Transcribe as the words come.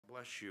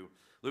Bless you.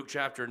 Luke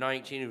chapter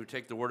 19, if we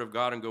take the word of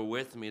God and go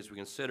with me as we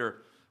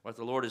consider what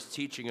the Lord is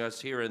teaching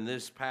us here in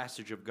this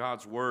passage of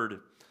God's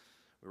word.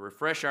 We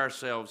refresh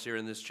ourselves here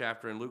in this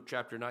chapter in Luke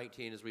chapter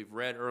 19 as we've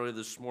read earlier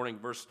this morning,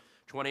 verse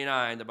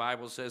 29. The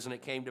Bible says, "And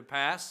it came to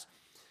pass,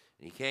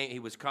 and he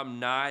was come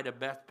nigh to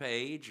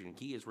Bethpage," and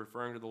he is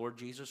referring to the Lord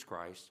Jesus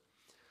Christ,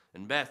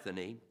 "and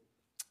Bethany,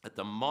 at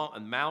the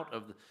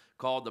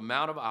called the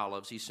Mount of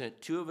Olives, he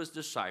sent two of his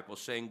disciples,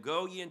 saying,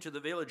 Go ye into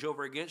the village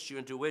over against you,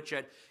 into which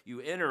at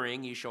you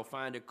entering ye shall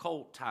find a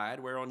colt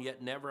tied, whereon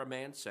yet never a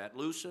man sat.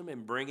 Loose him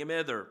and bring him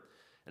hither.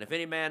 And if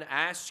any man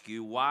ask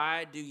you,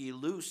 Why do ye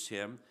loose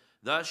him?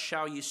 Thus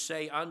shall ye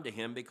say unto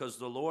him, Because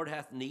the Lord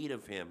hath need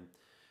of him.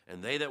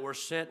 And they that were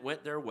sent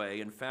went their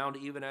way, and found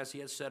even as he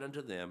had said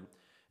unto them.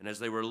 And as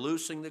they were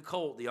loosing the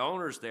colt, the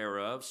owners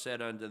thereof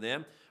said unto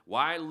them,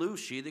 Why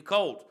loose ye the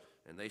colt?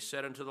 And they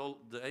said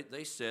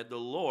the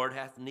Lord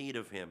hath need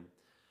of him.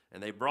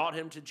 And they brought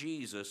him to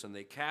Jesus, and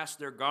they cast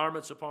their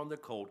garments upon the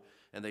colt,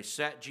 and they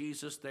sat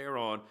Jesus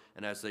thereon.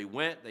 And as they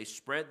went, they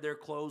spread their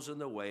clothes in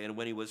the way. And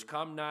when he was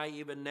come nigh,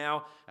 even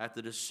now, at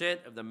the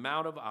descent of the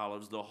Mount of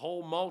Olives, the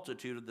whole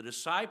multitude of the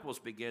disciples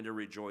began to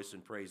rejoice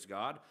and praise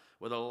God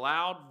with a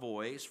loud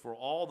voice for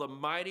all the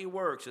mighty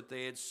works that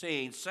they had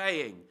seen,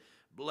 saying,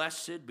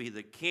 Blessed be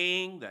the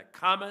King that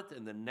cometh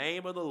in the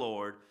name of the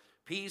Lord,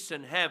 peace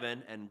in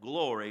heaven and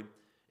glory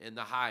in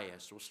the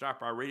highest." We'll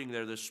stop our reading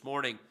there this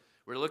morning.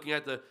 We're looking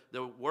at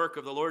the work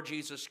of the Lord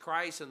Jesus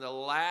Christ in the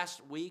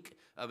last week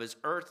of his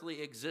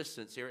earthly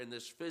existence here in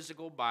this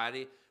physical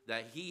body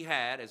that he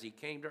had as he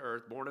came to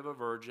earth, born of a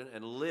virgin,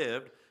 and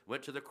lived,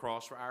 went to the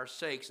cross for our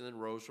sakes, and then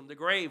rose from the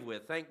grave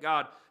with. Thank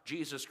God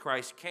Jesus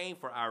Christ came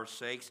for our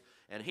sakes,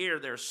 and here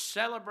they're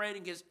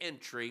celebrating his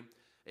entry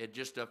in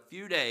just a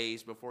few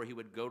days before he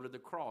would go to the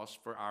cross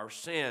for our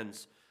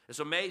sins. It's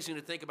amazing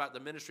to think about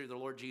the ministry of the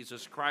Lord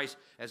Jesus Christ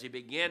as he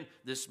began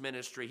this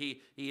ministry.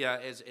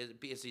 As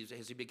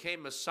he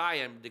became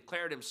Messiah and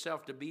declared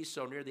himself to be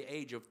so near the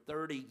age of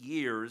 30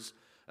 years,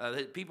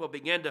 that people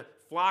began to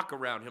flock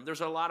around him.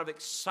 There's a lot of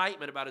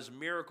excitement about his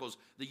miracles.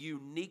 The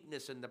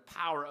uniqueness and the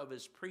power of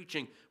his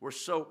preaching were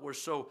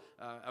so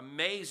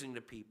amazing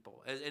to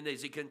people. And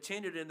as he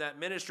continued in that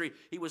ministry,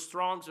 he was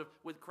thronged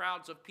with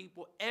crowds of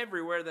people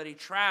everywhere that he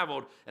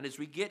traveled. And as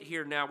we get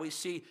here now, we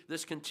see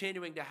this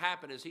continuing to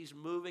happen as he's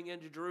moving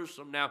into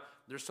Jerusalem. Now,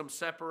 there's some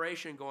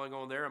separation going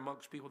on there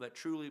amongst people that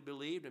truly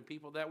believed and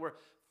people that were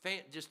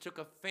just took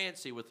a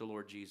fancy with the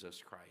Lord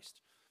Jesus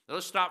Christ. Now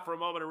let's stop for a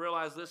moment and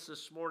realize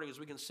this morning as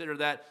we consider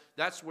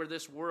that's where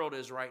this world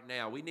is right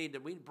now.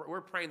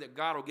 We're praying that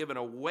God will give an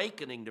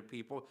awakening to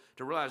people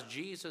to realize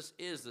Jesus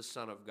is the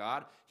Son of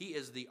God. He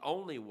is the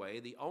only way,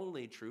 the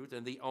only truth,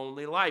 and the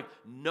only life.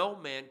 No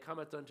man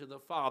cometh unto the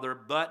Father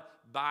but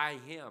by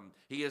him.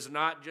 He is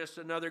not just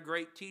another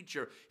great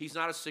teacher. He's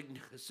not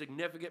a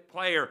significant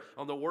player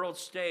on the world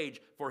stage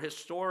for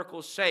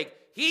historical sake.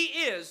 He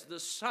is the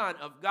Son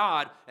of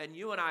God, and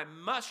you and I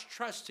must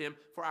trust him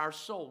for our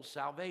soul's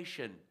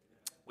salvation.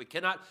 We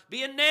cannot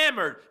be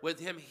enamored with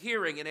him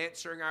hearing and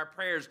answering our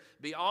prayers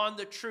beyond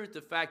the truth,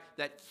 the fact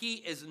that he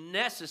is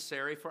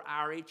necessary for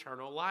our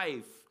eternal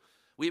life.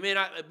 We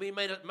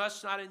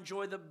must not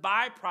enjoy the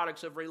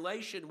byproducts of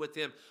relation with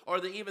him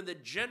or even the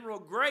general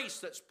grace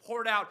that's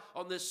poured out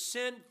on this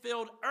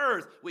sin-filled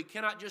earth. We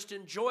cannot just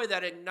enjoy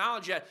that,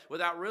 acknowledge that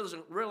without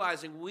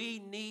realizing we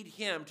need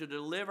him to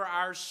deliver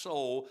our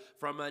soul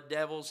from a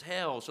devil's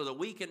hell so that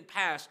we can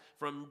pass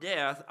from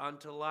death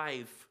unto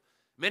life.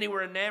 Many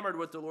were enamored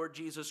with the Lord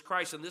Jesus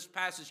Christ, and this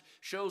passage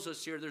shows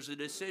us here there's a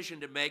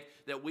decision to make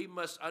that we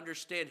must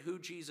understand who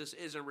Jesus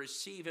is and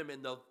receive him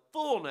in the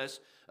fullness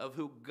of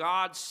who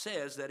God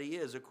says that he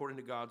is according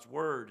to God's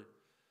word.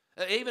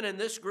 Even in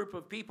this group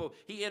of people,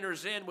 he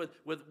enters in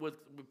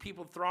with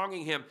people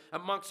thronging him.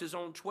 Amongst his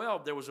own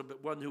 12, there was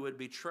one who would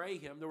betray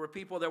him. There were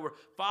people that were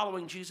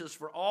following Jesus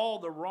for all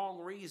the wrong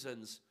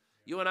reasons.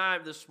 You and I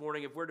this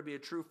morning, if we're to be a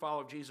true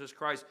follower of Jesus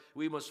Christ,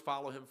 we must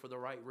follow him for the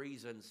right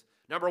reasons.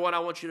 Number one, I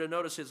want you to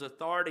notice his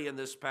authority in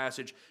this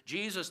passage.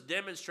 Jesus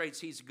demonstrates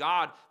he's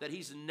God, that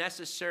he's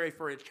necessary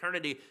for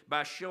eternity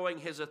by showing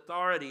his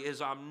authority,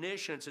 his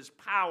omniscience, his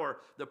power,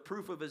 the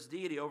proof of his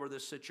deity over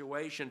this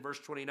situation. Verse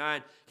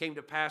 29, came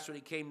to pass when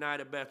he came nigh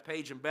to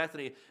Bethpage and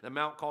Bethany, the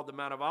mount called the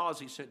Mount of Olives,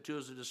 he sent two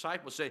of his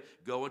disciples, saying,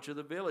 Go into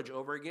the village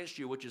over against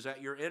you, which is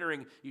at your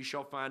entering. You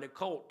shall find a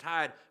colt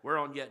tied,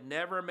 whereon yet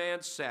never a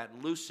man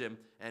sat. Loose him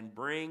and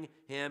bring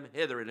him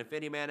hither. And if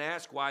any man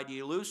ask, Why do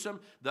you loose him?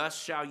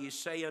 Thus shall you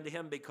say unto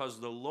him, Because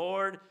the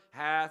Lord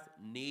hath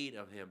need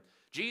of him.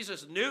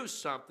 Jesus knew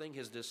something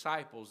his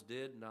disciples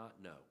did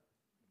not know.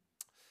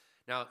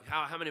 Now,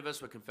 how many of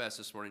us would confess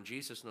this morning,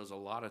 Jesus knows a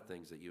lot of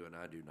things that you and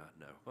I do not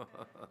know.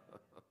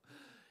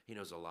 He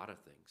knows a lot of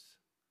things.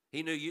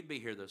 He knew you'd be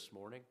here this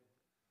morning.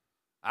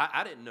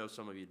 I didn't know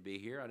some of you'd be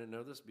here. I didn't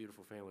know this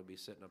beautiful family would be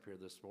sitting up here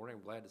this morning.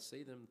 I'm glad to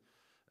see them,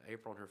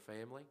 April and her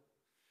family.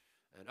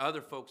 And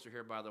other folks are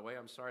here, by the way.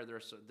 I'm sorry,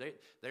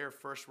 they are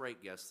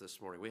first-rate guests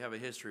this morning. We have a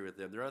history with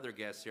them. There are other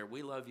guests here.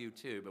 We love you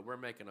too, but we're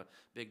making a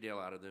big deal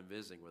out of them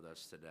visiting with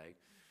us today.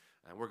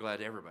 And we're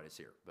glad everybody's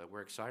here, but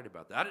we're excited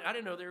about that. I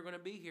didn't know they were going to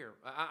be here.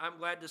 I'm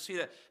glad to see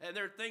that. And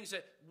there are things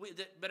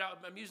but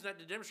I'm using that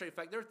to demonstrate the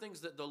fact there are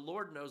things that the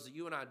Lord knows that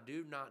you and I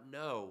do not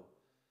know.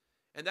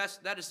 And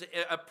that is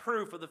a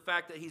proof of the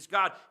fact that He's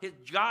God.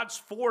 God's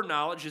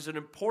foreknowledge is an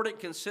important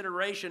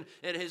consideration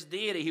in His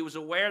deity. He was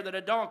aware that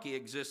a donkey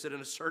existed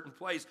in a certain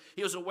place.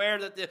 He was aware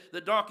that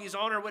the donkey's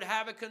owner would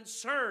have a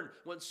concern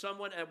when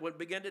someone would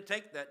begin to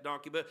take that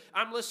donkey. But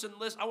I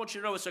want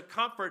you to know it's a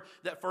comfort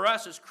that for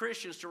us as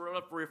Christians to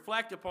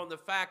reflect upon the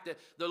fact that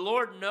the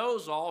Lord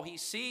knows all. He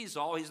sees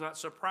all. He's not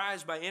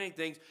surprised by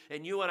anything.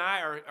 And you and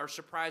I are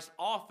surprised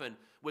often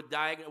with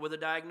a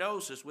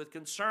diagnosis, with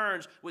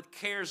concerns, with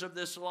cares of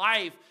this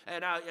life.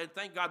 And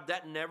thank God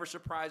that never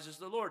surprises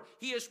the Lord.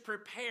 He is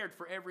prepared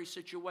for every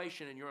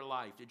situation in your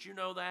life. Did you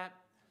know that?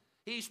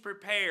 He's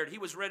prepared. He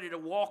was ready to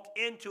walk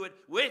into it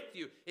with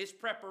you. His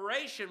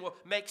preparation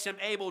makes Him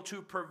able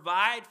to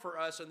provide for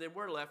us, and then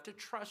we're left to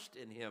trust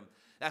in Him.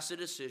 That's a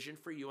decision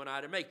for you and I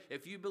to make.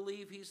 If you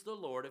believe He's the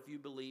Lord, if you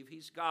believe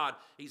He's God,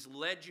 He's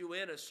led you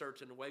in a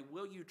certain way,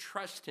 will you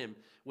trust Him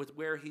with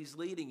where He's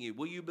leading you?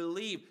 Will you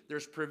believe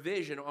there's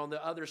provision on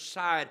the other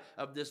side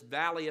of this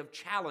valley of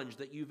challenge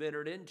that you've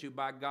entered into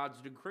by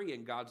God's decree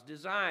and God's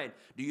design?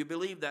 Do you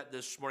believe that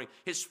this morning?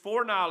 His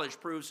foreknowledge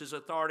proves His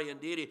authority and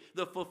deity.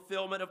 The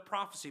fulfillment of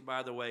prophecy,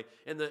 by the way.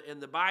 In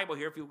the Bible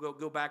here, if you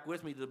go back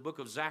with me to the book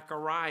of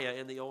Zechariah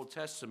in the Old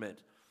Testament,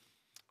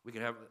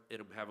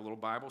 it'll have a little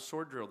Bible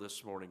sword drill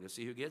this morning to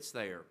see who gets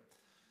there.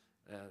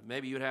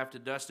 Maybe you'd have to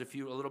dust a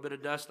little bit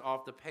of dust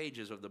off the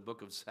pages of the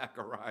book of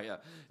Zechariah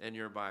in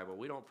your Bible.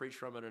 We don't preach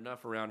from it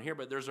enough around here,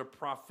 but there's a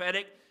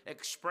prophetic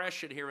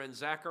expression here in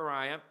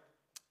Zechariah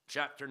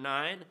chapter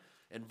 9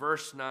 and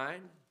verse 9.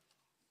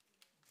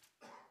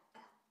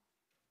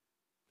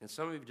 And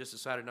some of you just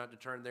decided not to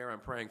turn there. I'm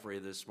praying for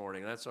you this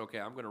morning. That's okay.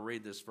 I'm going to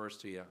read this verse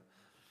to you.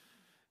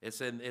 It's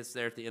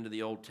there at the end of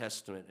the Old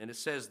Testament. And it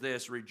says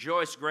this,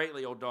 "Rejoice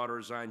greatly, O daughter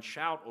of Zion.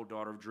 Shout, O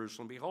daughter of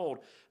Jerusalem. Behold,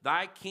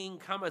 thy king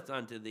cometh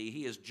unto thee.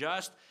 He is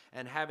just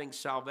and having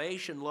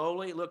salvation,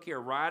 lowly." Look here,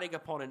 riding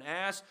upon an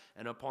ass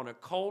and upon a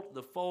colt,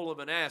 the foal of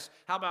an ass.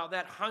 How about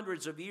that?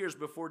 Hundreds of years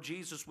before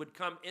Jesus would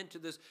come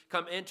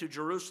into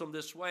Jerusalem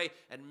this way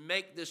and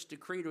make this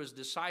decree to His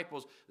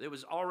disciples, it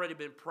was already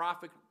been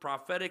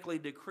prophetically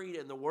decreed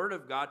in the Word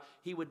of God.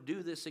 He would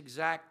do this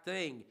exact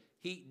thing.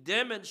 He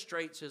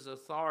demonstrates His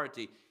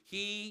authority.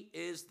 He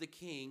is the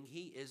king.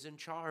 He is in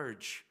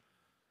charge.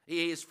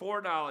 He is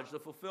foreknowledge, the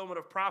fulfillment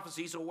of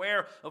prophecy. He's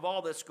aware of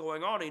all that's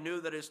going on. He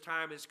knew that His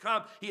time has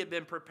come. He had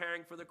been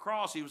preparing for the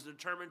cross. He was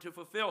determined to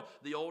fulfill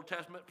the Old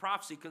Testament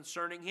prophecy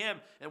concerning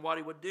Him and what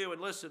He would do.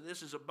 And listen,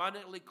 this is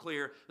abundantly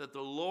clear that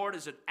the Lord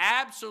is in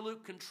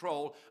absolute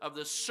control of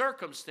the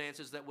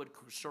circumstances that would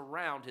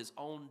surround His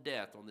own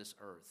death on this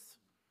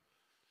earth.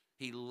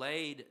 He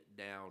laid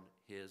down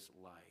His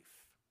life.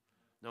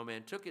 No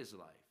man took His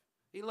life.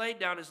 He laid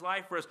down His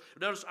life for us.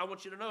 Notice, I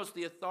want you to notice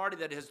the authority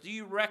that it has. Do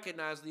you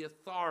recognize the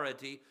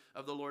authority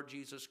of the Lord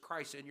Jesus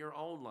Christ in your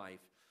own life?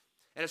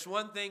 And it's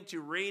one thing to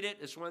read it.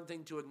 It's one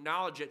thing to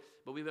acknowledge it.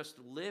 But we must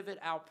live it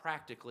out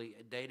practically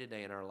day to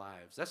day in our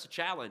lives. That's a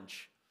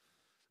challenge.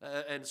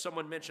 And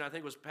someone mentioned, I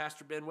think it was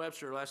Pastor Ben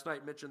Webster last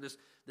night, mentioned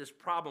this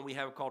problem we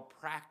have called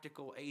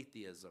practical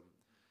atheism.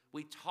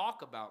 We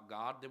talk about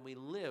God, then we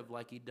live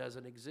like He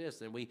doesn't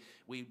exist. And we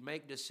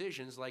make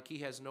decisions like He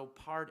has no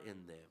part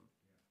in them.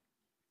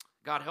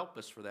 God help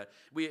us for that.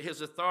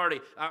 His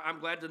authority, I'm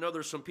glad to know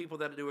there's some people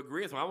that do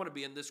agree with Him. I want to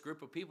be in this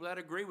group of people that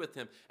agree with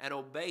Him and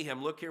obey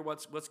Him. Look here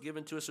what's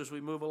given to us as we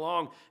move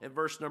along. In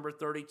verse number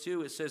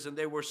 32, it says, "And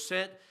they were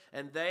sent,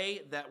 and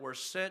they that were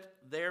sent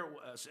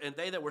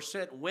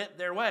went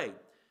their way.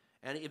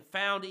 And He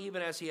found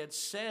even as He had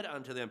said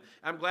unto them."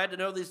 I'm glad to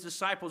know these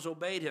disciples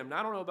obeyed Him.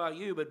 Now, I don't know about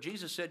you, but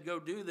Jesus said, "Go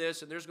do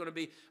this," and there's going to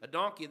be a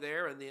donkey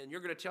there, and then you're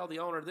going to tell the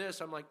owner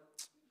this. I'm like,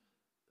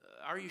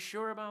 are you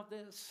sure about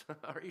this?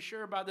 Are you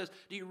sure about this?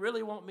 Do you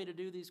really want me to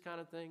do these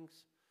kind of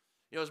things?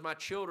 You know, as my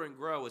children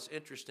grow, it's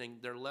interesting,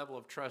 their level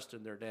of trust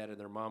in their dad and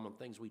their mom and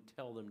things we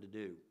tell them to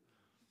do.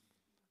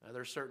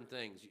 There are certain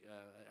things.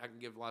 I can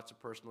give lots of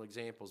personal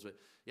examples. But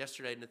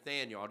yesterday,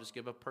 Nathaniel, I'll just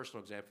give a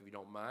personal example if you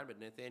don't mind, but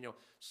Nathaniel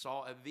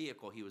saw a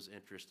vehicle he was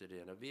interested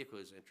in.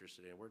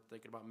 We're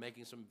thinking about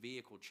making some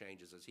vehicle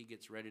changes as he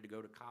gets ready to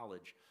go to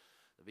college.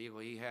 The vehicle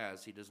he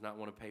has, he does not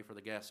want to pay for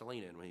the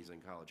gasoline in when he's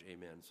in college.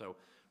 Amen. So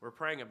we're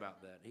praying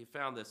about that. He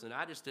found this, and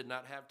I just did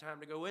not have time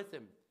to go with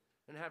him.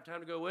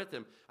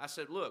 I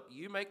said, look,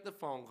 you make the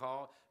phone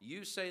call.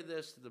 You say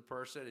this to the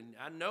person, and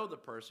I know the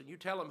person. You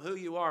tell them who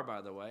you are,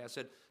 by the way. I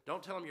said,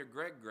 don't tell them you're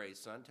Greg Gray's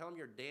son. Tell them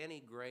you're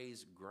Danny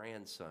Gray's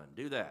grandson.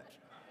 Do that.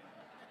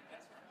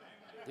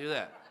 Do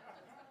that.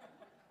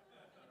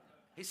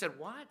 He said,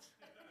 what?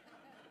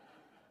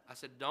 I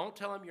said, don't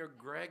tell him you're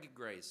Greg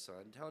Gray's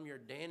son. Tell him you're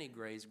Danny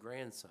Gray's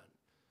grandson.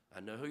 I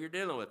know who you're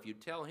dealing with. You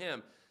tell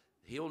him,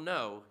 he'll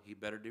know he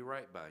better do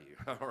right by you.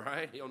 All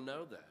right? He'll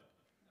know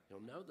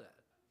that.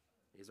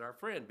 He's our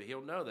friend, but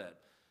he'll know that.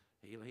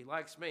 He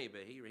likes me,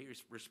 but he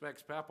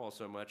respects Papa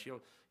so much. Even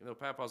though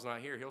Papa's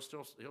not here, he'll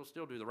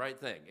still do the right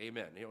thing.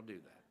 Amen. He'll do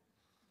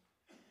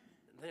that.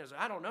 I said,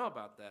 I don't know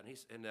about that.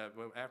 And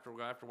after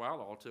a while,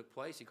 it all took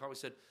place. He called me and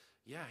said,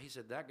 yeah, he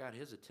said, that got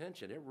his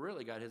attention. It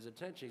really got his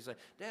attention. He said,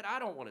 Dad, I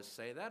don't want to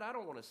say that. I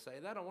don't want to say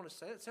that. I don't want to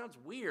say that. It sounds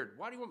weird.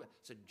 Why do you want me? I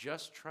said,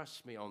 just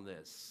trust me on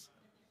this.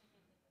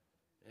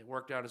 It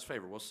worked out in his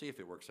favor. We'll see if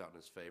it works out in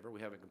his favor.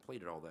 We haven't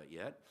completed all that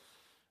yet.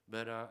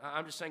 But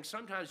I'm just saying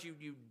sometimes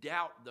you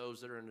doubt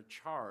those that are in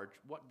charge,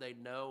 what they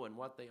know and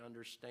what they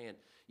understand.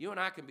 You and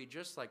I can be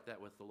just like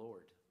that with the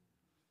Lord.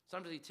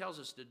 Sometimes he tells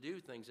us to do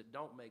things that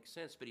don't make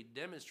sense, but he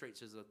demonstrates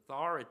his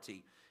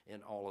authority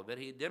in all of it.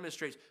 He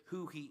demonstrates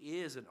who he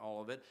is in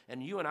all of it,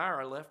 and you and I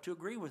are left to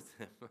agree with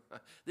him.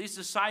 These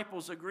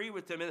disciples agree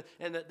with him,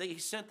 and that he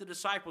sent the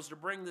disciples to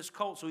bring this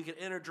colt so he could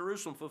enter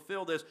Jerusalem,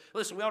 fulfill this.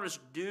 Listen, we ought to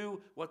just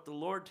do what the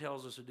Lord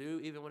tells us to do,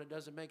 even when it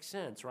doesn't make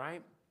sense,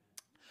 right?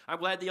 I'm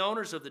glad the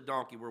owners of the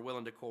donkey were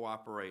willing to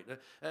cooperate.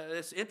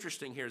 It's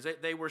interesting here.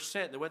 They were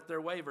sent. They went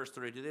their way, verse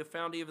 32. They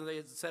found even they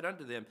had said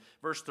unto them,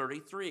 verse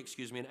 33,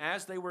 And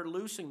as they were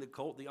loosing the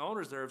colt, the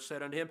owners thereof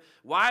said unto him,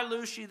 Why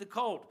loose ye the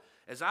colt?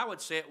 As I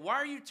would say it, why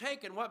are you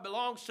taking what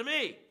belongs to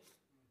me?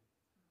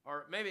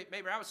 Or maybe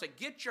I would say,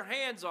 get your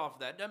hands off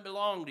that. It doesn't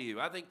belong to you.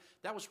 I think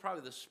that was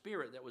probably the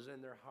spirit that was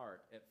in their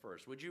heart at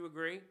first. Would you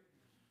agree?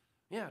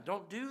 Yeah,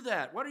 don't do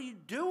that. What are you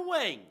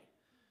doing?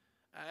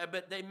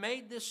 But they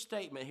made this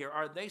statement here,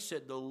 or they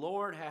said, the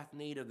Lord hath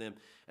need of them.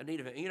 And need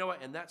of him. You know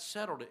what? And that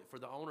settled it for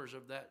the owners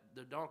of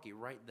the donkey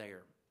right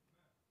there.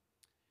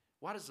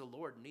 Why does the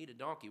Lord need a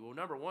donkey? Well,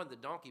 number one, the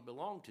donkey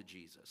belonged to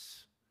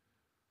Jesus.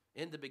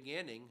 In the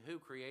beginning, who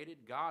created?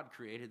 God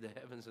created the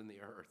heavens and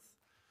the earth.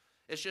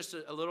 It's just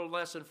a little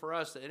lesson for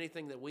us that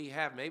anything that we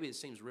have, maybe it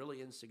seems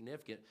really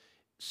insignificant,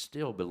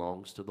 still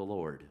belongs to the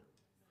Lord.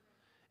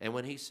 And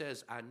when he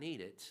says, I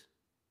need it,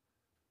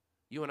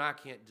 you and I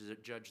can't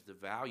judge the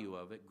value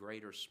of it,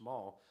 great or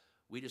small.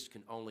 We just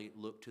can only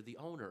look to the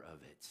owner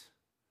of it.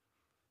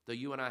 Though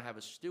you and I have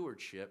a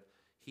stewardship,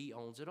 he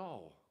owns it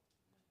all.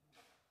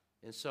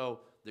 And so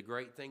the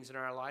great things in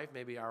our life,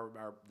 maybe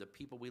the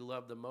people we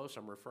love the most,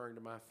 I'm referring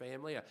to my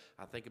family.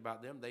 I think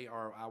about them. They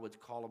are, I would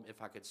call them,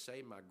 if I could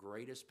say, my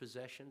greatest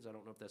possessions. I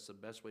don't know if that's the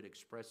best way to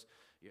express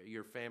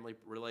your family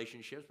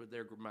relationships, but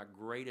they're my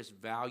greatest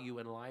value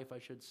in life, I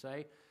should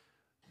say.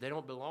 They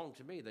don't belong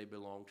to me. They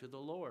belong to the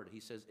Lord. He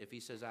says, if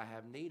he says I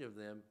have need of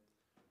them,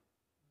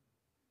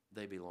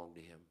 they belong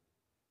to him.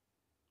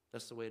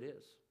 That's the way it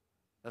is.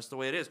 That's the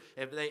way it is.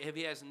 If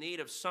he has need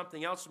of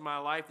something else in my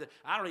life that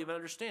I don't even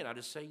understand, I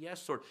just say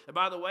yes, Lord. And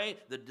by the way,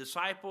 the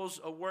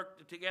disciples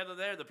worked together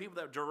there. The people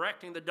that were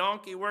directing the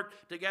donkey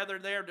worked together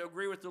there to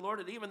agree with the Lord.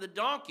 And even the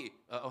donkey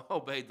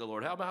obeyed the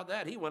Lord. How about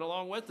that? He went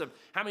along with them.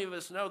 How many of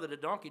us know that a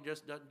donkey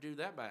just doesn't do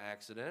that by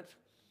accident?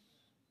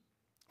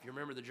 If you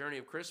remember the Journey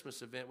of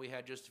Christmas event we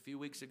had just a few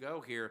weeks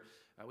ago here,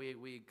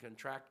 we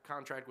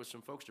contract with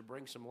some folks to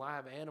bring some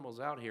live animals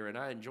out here, and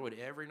I enjoyed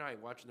every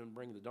night watching them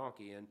bring the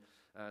donkey in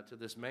to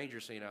this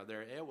manger scene out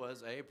there. It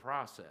was a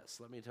process,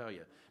 let me tell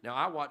you. Now,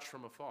 I watched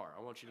from afar.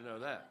 I want you to know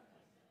that,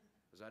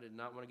 because I did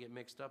not want to get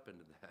mixed up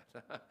into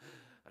that.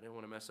 I didn't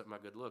want to mess up my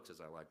good looks, as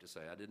I like to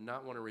say. I did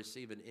not want to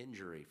receive an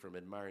injury from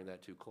admiring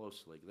that too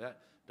closely.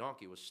 That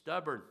donkey was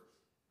stubborn.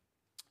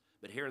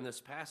 But here in this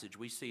passage,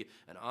 we see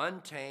an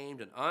untamed,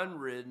 an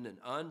unridden, an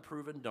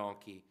unproven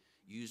donkey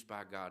used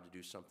by God to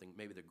do something,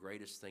 maybe the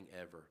greatest thing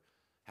ever,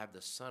 have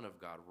the Son of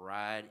God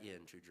ride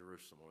into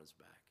Jerusalem on his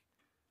back.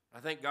 I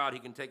thank God he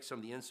can take some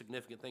of the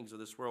insignificant things of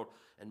this world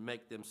and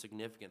make them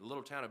significant. The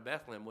little town of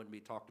Bethlehem wouldn't be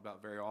talked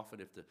about very often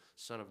if the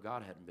Son of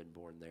God hadn't been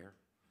born there.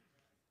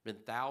 Been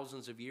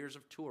thousands of years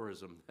of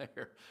tourism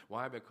there.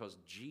 Why? Because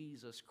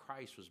Jesus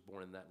Christ was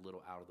born in that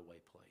little out-of-the-way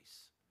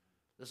place.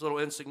 This little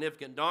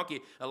insignificant donkey,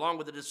 along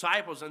with the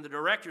disciples and the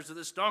directors of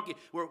this donkey,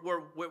 were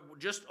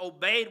just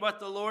obeyed what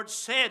the Lord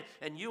said.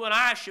 And you and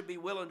I should be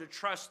willing to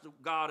trust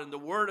God and the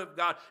Word of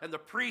God and the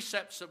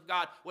precepts of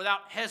God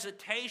without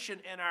hesitation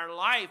in our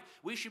life.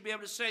 We should be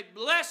able to say,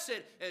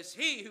 blessed is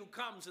he who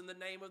comes in the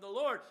name of the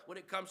Lord when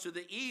it comes to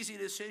the easy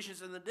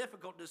decisions and the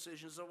difficult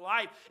decisions of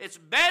life. It's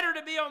better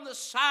to be on the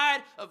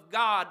side of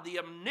God, the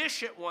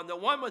omniscient one, the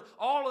one with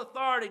all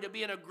authority, to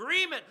be in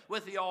agreement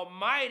with the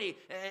Almighty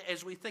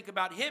as we think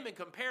about him in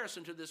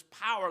comparison to this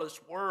powerless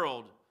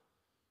world.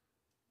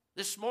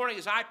 This morning,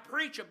 as I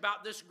preach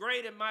about this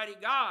great and mighty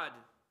God,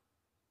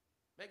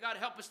 may God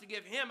help us to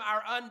give him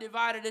our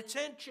undivided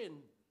attention.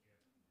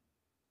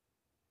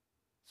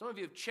 Some of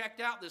you have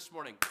checked out this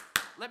morning.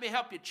 Let me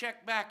help you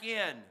check back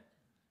in.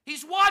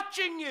 He's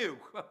watching you.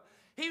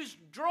 He's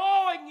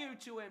drawing you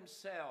to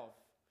himself.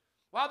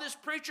 While this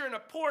preacher in a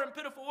poor and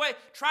pitiful way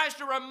tries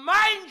to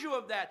remind you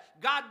of that,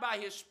 God by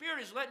his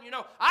Spirit is letting you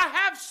know, I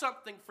have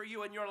something for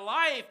you in your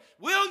life.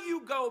 Will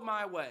you go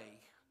my way?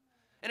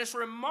 And it's a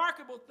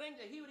remarkable thing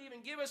that he would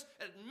even give us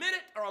a minute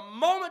or a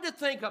moment to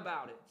think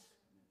about it.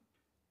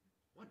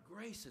 What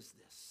grace is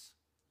this?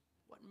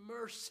 What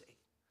mercy?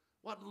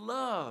 What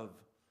love?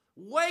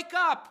 Wake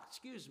up,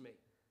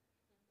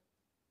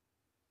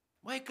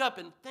 Wake up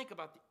and think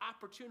about the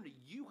opportunity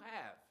you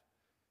have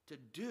to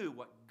do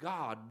what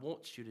God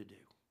wants you to do.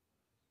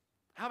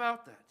 How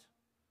about that?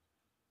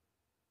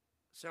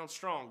 Sounds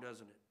strong,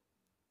 doesn't it?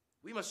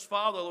 We must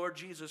follow the Lord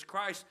Jesus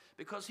Christ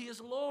because he is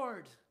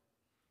Lord.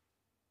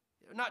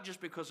 Not just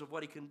because of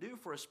what he can do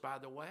for us, by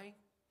the way.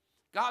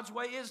 God's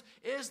way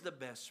is the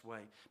best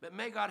way. But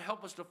may God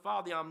help us to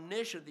follow the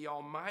omniscient, the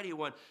almighty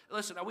one.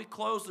 Listen, we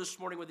close this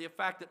morning with the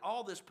fact that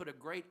all this put a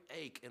great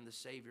ache in the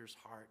Savior's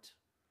heart.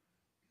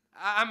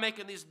 I'm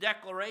making these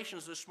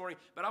declarations this morning,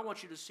 but I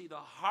want you to see the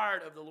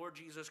heart of the Lord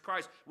Jesus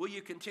Christ. Will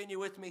you continue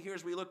with me here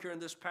as we look here in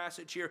this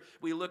passage here?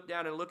 We look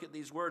down and look at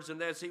these words.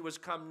 And as he was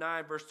come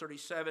nigh, verse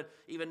 37,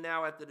 even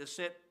now at the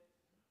descent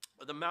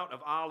of the Mount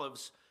of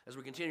Olives, as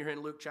we continue here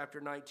in Luke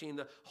chapter 19,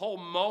 the whole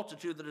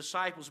multitude of the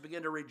disciples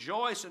began to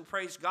rejoice and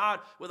praise God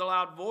with a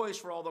loud voice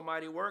for all the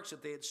mighty works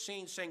that they had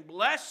seen, saying,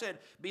 Blessed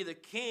be the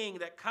King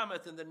that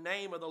cometh in the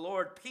name of the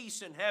Lord,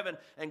 peace in heaven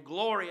and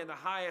glory in the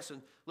highest.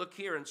 And look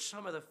here, and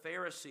some of the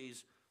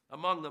Pharisees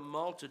among the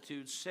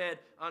multitude said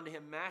unto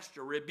him,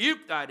 Master,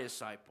 rebuke thy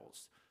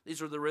disciples.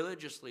 These were the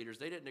religious leaders.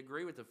 They didn't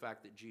agree with the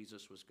fact that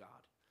Jesus was God.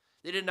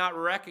 They did not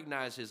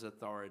recognize his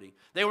authority.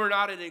 They were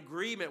not in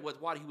agreement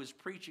with what he was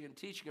preaching and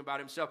teaching about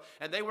himself.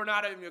 And they were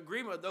not in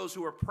agreement with those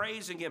who were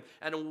praising him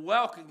and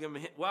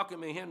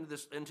welcoming him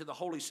into the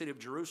holy city of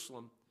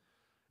Jerusalem.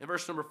 In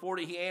verse number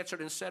 40, he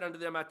answered and said unto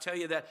them, I tell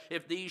you that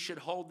if these should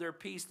hold their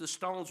peace, the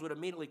stones would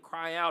immediately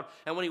cry out.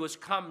 And when he was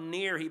come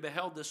near, he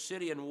beheld the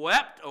city and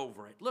wept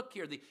over it. Look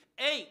here, the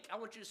ache. I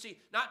want you to see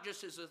not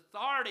just his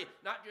authority,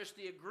 not just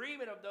the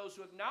agreement of those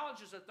who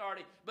acknowledge his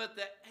authority, but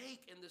the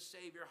ache in the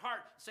Savior's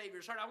heart.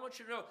 I want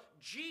you to know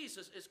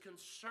Jesus is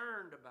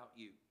concerned about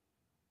you.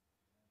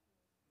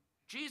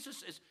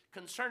 Jesus is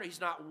concerned. He's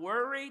not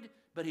worried,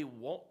 but he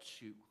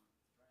wants you.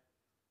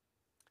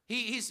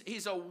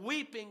 He's a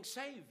weeping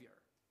Savior.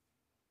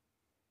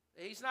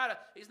 He's not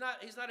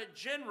a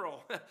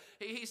general.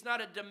 He's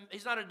not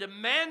a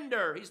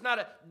demander. He's not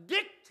a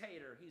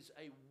dictator. He's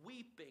a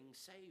weeping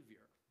Savior.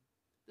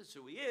 This is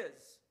who he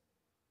is.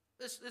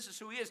 This is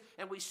who he is,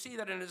 and we see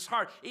that in his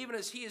heart. Even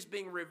as he is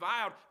being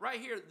reviled, right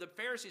here, the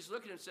Pharisees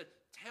looked at him and said,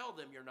 tell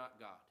them you're not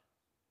God.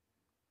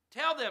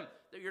 Tell them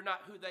that you're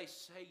not who they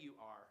say you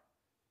are.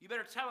 You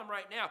better tell them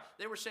right now.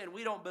 They were saying,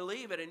 we don't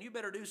believe it, and you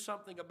better do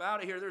something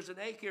about it here. There's an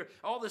ache here.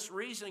 All this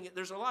reasoning,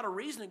 there's a lot of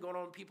reasoning going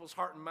on in people's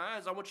heart and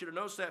minds. I want you to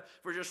notice that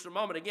for just a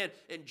moment. Again,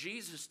 in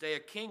Jesus' day,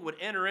 a king would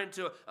enter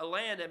into a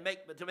land and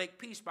make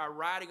peace by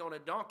riding on a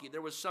donkey.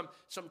 There was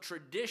some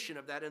tradition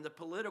of that in the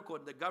political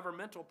and the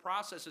governmental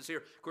processes here.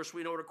 Of course,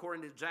 we know it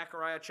according to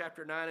Zechariah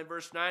chapter 9 and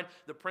verse 9,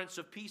 the Prince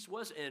of Peace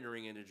was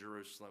entering into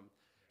Jerusalem.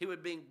 He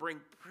would bring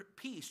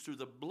peace through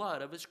the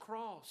blood of his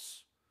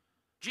cross.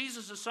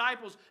 Jesus'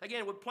 disciples,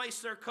 again, would place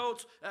their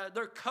coats,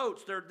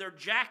 their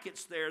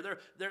jackets there,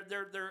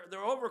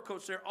 their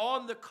overcoats there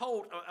on the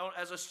colt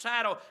as a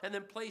saddle, and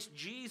then place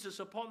Jesus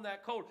upon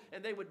that colt,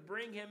 and they would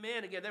bring him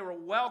in. Again, they were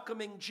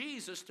welcoming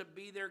Jesus to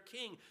be their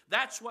king.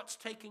 That's what's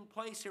taking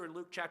place here in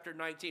Luke chapter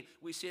 19.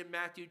 We see it in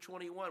Matthew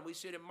 21. We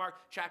see it in Mark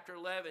chapter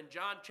 11,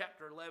 John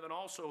chapter 11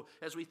 also,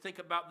 as we think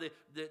about the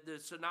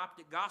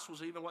synoptic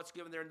gospels, even what's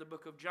given there in the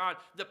book of John.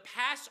 The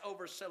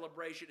Passover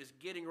celebration is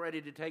getting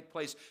ready to take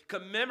place,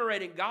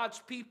 commemorating God's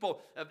people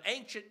of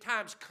ancient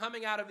times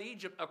coming out of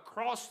Egypt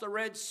across the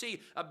Red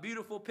Sea, a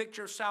beautiful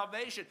picture of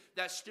salvation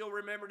that's still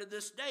remembered to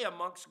this day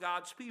amongst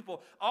God's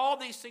people. All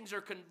these things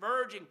are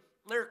converging.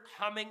 They're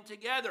coming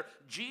together.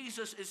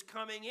 Jesus is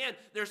coming in.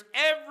 There's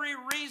every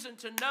reason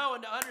to know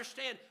and to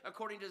understand,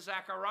 according to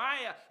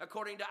Zechariah,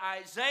 according to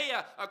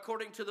Isaiah,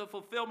 according to the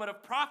fulfillment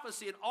of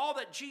prophecy, and all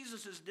that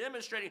Jesus is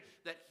demonstrating,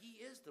 that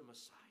he is the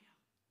Messiah.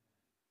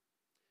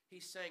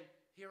 He's saying,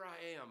 here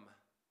I am.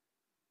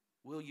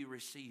 Will you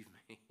receive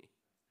me?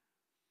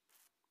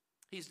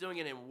 He's doing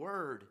it in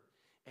word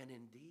and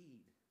in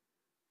deed.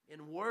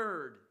 In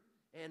word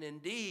and in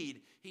deed.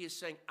 He is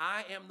saying,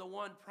 I am the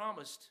one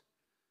promised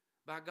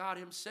by God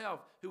himself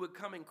who would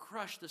come and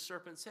crush the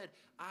serpent's head.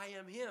 I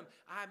am him.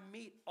 I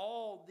meet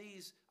all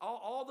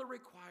the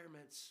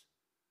requirements.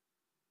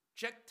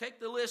 Take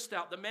the list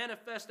out, the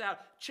manifest out.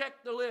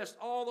 Check the list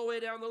all the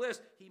way down the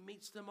list. He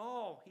meets them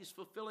all. He's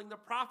fulfilling the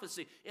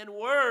prophecy in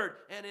word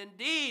and in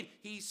deed.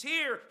 He's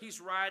here.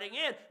 He's riding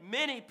in.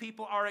 Many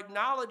people are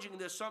acknowledging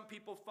this. Some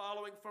people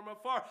following from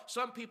afar.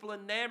 Some people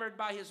enamored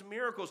by his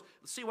miracles.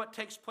 See what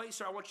takes place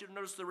here. I want you to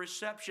notice the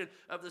reception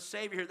of the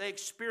Savior here. They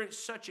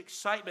experienced such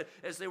excitement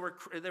as they were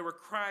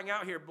crying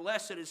out here,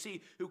 blessed is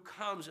he who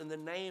comes in the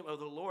name of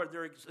the Lord.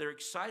 They're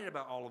excited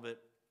about all of it.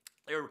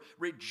 They're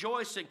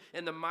rejoicing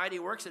in the mighty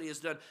works that he has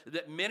done,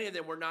 that many of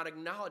them were not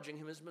acknowledging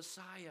him as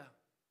Messiah.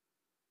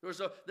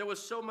 There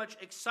was so much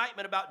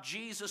excitement about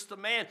Jesus the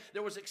man.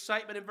 There was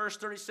excitement in verse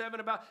 37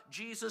 about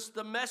Jesus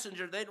the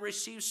messenger. They'd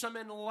received some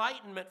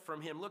enlightenment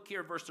from him. Look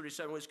here, verse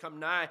 37, when he's come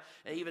nigh,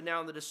 and even now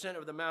in the descent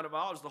of the Mount of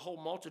Olives, the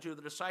whole multitude of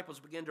the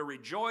disciples began to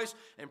rejoice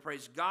and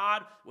praise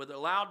God with a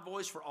loud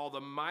voice for all the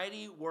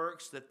mighty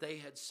works that they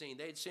had seen.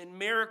 They had seen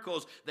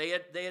miracles. They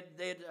had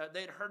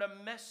heard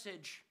a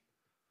message.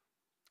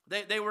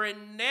 They were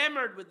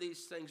enamored with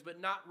these things, but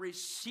not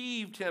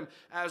received him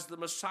as the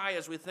Messiah,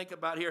 as we think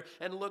about here.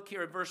 And look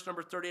here at verse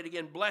number 38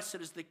 again. Blessed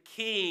is the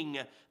King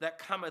that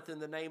cometh in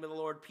the name of the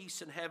Lord.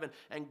 Peace in heaven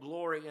and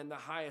glory in the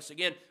highest.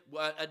 Again,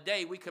 a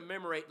day we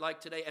commemorate like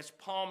today as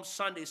Palm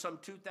Sunday, some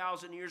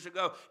 2,000 years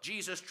ago.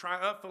 Jesus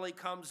triumphantly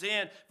comes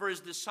in for his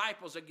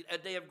disciples, a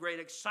day of great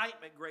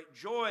excitement, great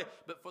joy.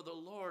 But for the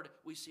Lord,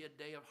 we see a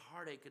day of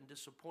heartache and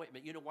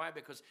disappointment. You know why?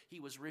 Because he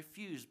was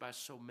refused by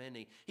so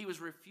many. He was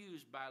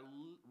refused by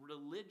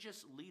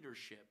religious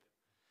leadership.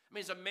 I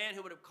mean, as a man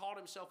who would have called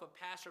himself a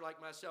pastor like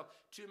myself,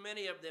 too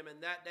many of them in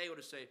that day would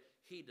have said,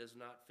 he does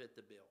not fit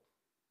the bill.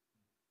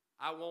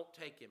 I won't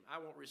take him. I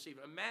won't receive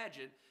him.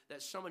 Imagine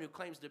that someone who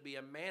claims to be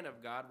a man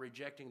of God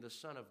rejecting the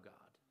Son of God.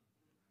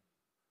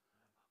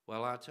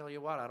 Well, I'll tell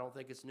you what, I don't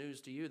think it's news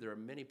to you. There are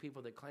many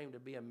people that claim to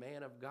be a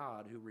man of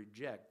God who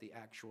reject the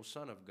actual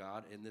Son of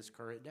God in this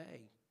current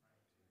day.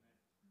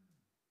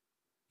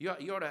 You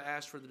ought to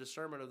ask for the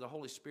discernment of the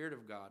Holy Spirit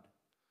of God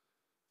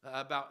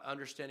about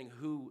understanding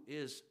who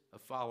is a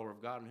follower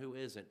of God and who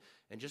isn't.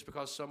 And just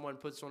because someone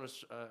puts on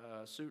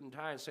a suit and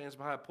tie and stands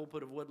behind a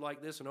pulpit of wood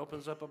like this and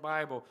opens up a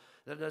Bible,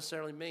 that doesn't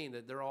necessarily mean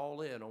that they're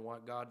all in on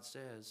what God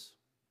says.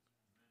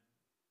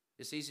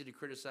 It's easy to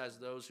criticize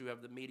those who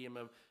have the medium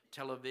of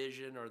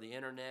television or the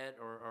internet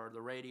or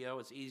the radio.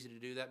 It's easy to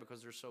do that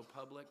because they're so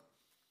public.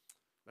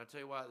 But I tell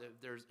you what,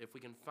 if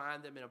we can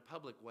find them in a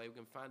public way, we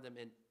can find them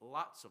in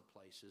lots of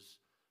places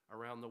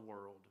around the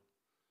world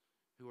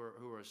who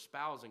are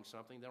espousing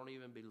something they don't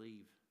even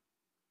believe.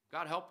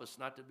 God help us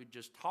not to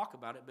just talk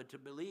about it, but to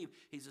believe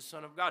he's the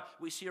Son of God.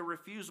 We see a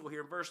refusal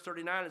here in verse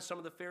 39, and some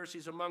of the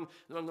Pharisees among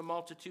the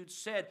multitude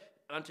said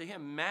unto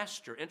him,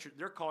 Master,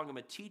 they're calling him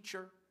a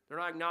teacher. They're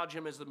not acknowledging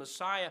him as the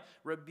Messiah.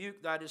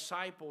 Rebuke thy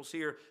disciples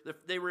here.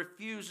 They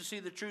refuse to see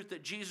the truth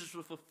that Jesus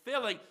was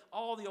fulfilling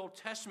all the Old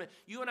Testament.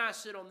 You and I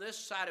sit on this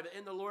side of it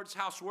in the Lord's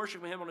house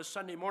worshiping him on a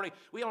Sunday morning.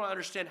 We don't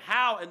understand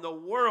how in the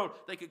world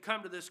they could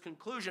come to this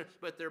conclusion,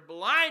 but they're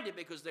blinded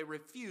because they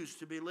refuse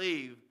to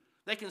believe.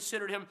 They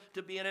considered him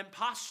to be an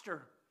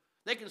imposter.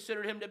 They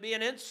considered him to be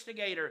an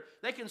instigator.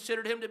 They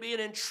considered him to be an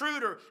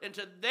intruder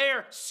into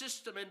their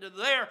system, into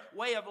their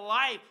way of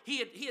life. He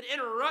had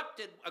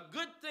interrupted a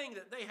good thing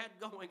that they had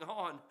going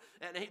on,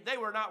 and they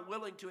were not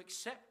willing to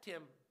accept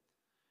him.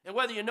 And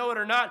whether you know it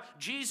or not,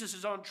 Jesus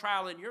is on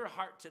trial in your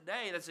heart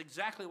today. That's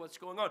exactly what's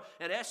going on.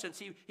 In essence,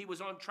 he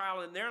was on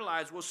trial in their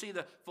lives. We'll see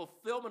the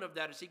fulfillment of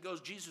that as he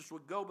goes. Jesus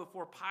would go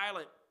before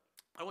Pilate.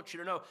 I want you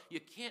to know, you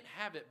can't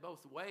have it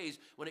both ways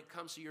when it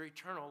comes to your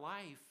eternal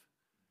life.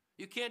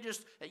 You can't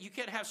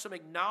have some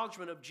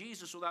acknowledgement of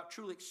Jesus without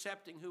truly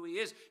accepting who he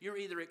is. You're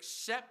either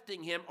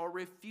accepting him or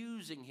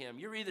refusing him.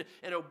 You're either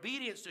in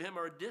obedience to him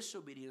or a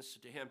disobedience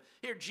to him.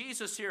 Here,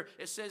 Jesus here,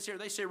 it says here,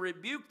 they say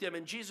rebuke them,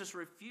 and Jesus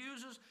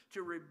refuses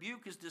to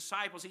rebuke his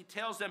disciples. He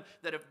tells them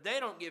that if they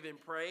don't give him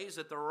praise,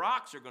 that the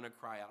rocks are going to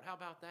cry out. How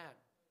about that?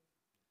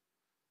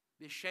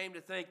 Be ashamed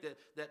to think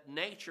that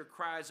nature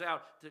cries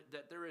out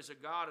that there is a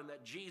God and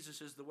that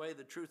Jesus is the way,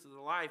 the truth, and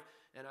the life.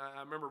 And I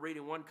remember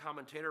reading one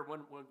commentator,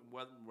 one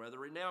rather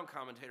renowned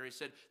commentator, he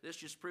said, this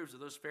just proves that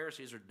those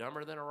Pharisees are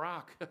dumber than a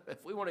rock.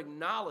 If we want to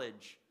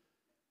acknowledge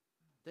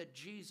that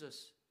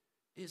Jesus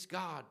is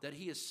God, that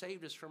he has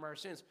saved us from our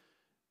sins,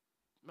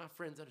 my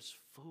friends, that is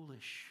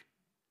foolish.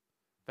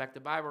 In fact, the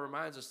Bible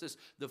reminds us this,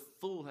 the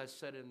fool has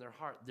said in their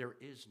heart, there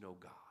is no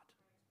God.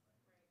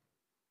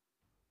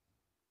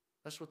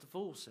 That's what the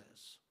fool says.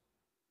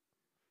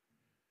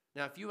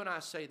 Now, if you and I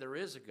say there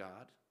is a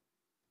God,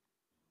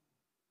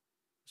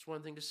 it's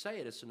one thing to say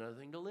it. It's another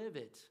thing to live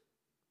it.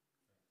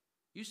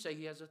 You say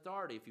he has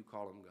authority if you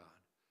call him God.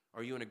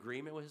 Are you in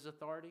agreement with his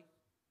authority?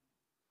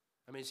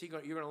 I mean,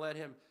 you're going to let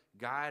him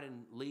guide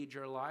and lead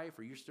your life,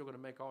 or you're still going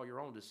to make all your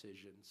own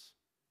decisions,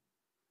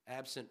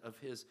 absent of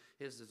his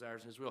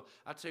desires and his will?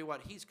 I'll tell you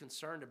what, he's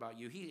concerned about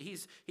you.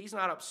 He's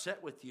not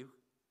upset with you.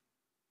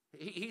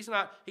 He's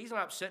not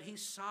upset.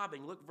 He's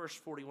sobbing. Look, verse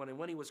 41. And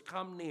when he was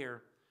come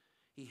near,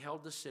 he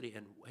held the city,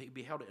 and he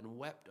beheld it and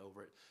wept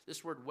over it.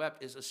 This word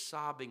wept is a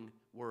sobbing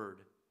word.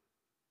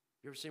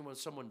 You ever seen when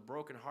someone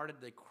brokenhearted,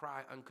 they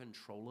cry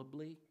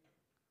uncontrollably?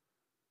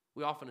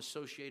 We often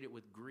associate it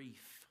with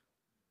grief,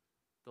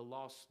 the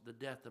loss, the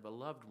death of a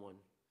loved one.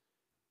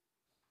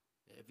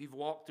 If you've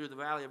walked through the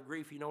valley of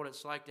grief, you know what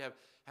it's like to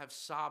have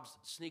sobs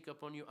sneak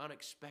up on you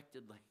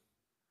unexpectedly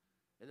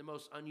in the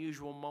most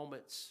unusual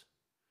moments.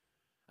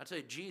 I tell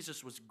you,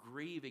 Jesus was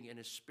grieving in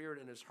his spirit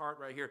and his heart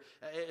right here.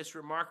 It's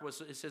remarkable.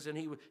 It says, and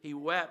he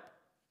wept,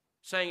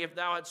 saying, if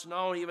thou hadst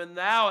known, even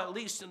thou, at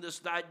least in this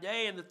thy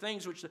day, and the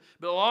things which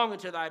belong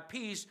unto thy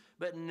peace,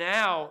 but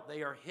now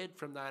they are hid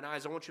from thine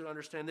eyes. I want you to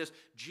understand this.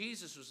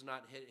 Jesus was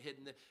not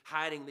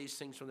hiding these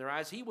things from their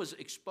eyes. He was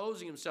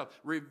exposing himself,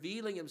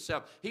 revealing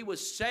himself. He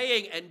was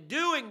saying and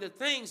doing the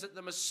things that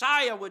the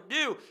Messiah would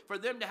do for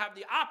them to have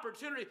the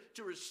opportunity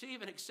to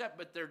receive and accept,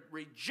 but their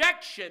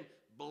rejection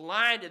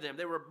blinded them.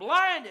 They were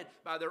blinded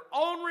by their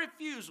own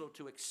refusal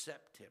to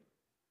accept him.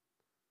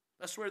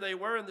 That's where they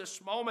were in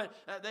this moment.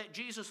 That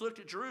Jesus looked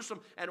at Jerusalem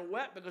and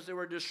wept because they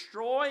were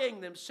destroying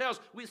themselves.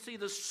 We see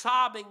the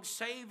sobbing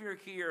Savior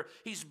here.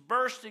 He's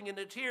bursting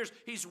into tears.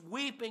 He's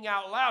weeping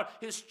out loud.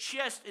 His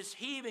chest is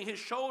heaving. His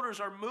shoulders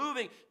are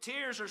moving.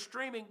 Tears are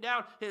streaming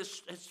down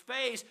his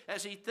face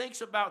as he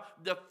thinks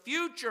about the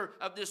future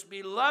of this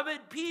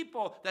beloved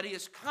people that he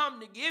has come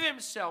to give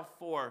himself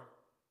for.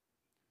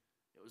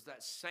 It was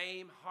that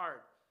same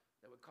heart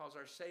that would cause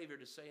our Savior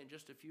to say in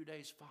just a few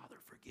days, Father,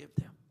 forgive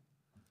them,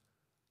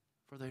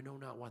 for they know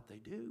not what they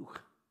do.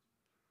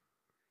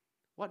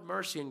 What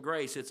mercy and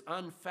grace. It's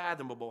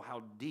unfathomable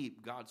how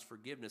deep God's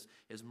forgiveness,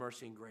 his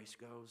mercy and grace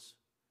goes.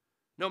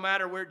 No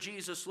matter where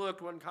Jesus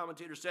looked, one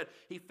commentator said,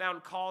 he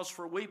found cause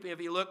for weeping. If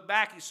he looked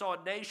back, he saw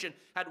a nation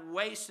had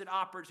wasted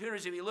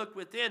opportunities. If he looked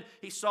within,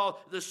 he saw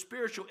the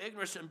spiritual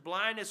ignorance and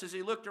blindness. As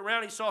he looked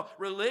around, he saw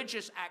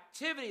religious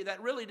activity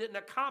that really didn't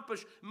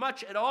accomplish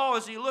much at all.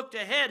 As he looked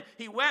ahead,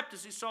 he wept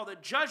as he saw the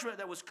judgment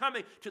that was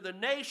coming to the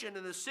nation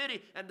and the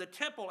city and the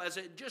temple, as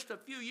in just a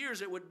few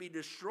years it would be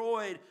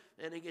destroyed.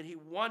 And again, he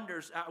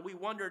wonders, we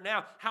wonder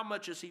now, how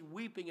much is he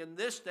weeping in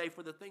this day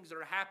for the things that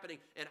are happening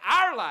in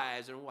our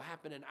lives and will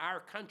happen in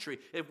our country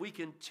if we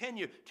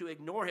continue to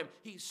ignore him.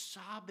 He's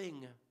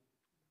sobbing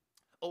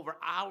over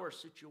our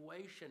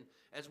situation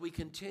as we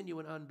continue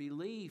in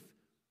unbelief.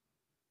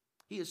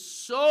 He is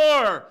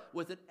sore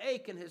with an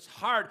ache in his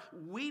heart,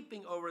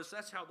 weeping over us.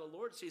 That's how the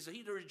Lord sees it.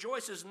 He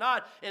rejoices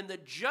not in the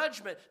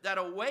judgment that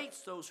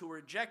awaits those who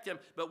reject him,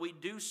 but we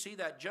do see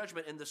that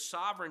judgment in the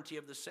sovereignty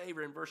of the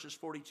Savior in verses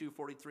 42,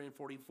 43, and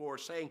 44,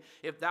 saying,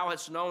 if thou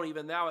hadst known,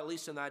 even thou, at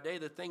least in thy day,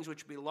 the things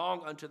which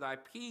belong unto thy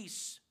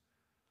peace.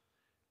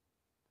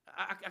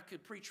 I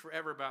could preach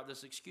forever about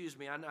this, excuse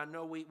me. I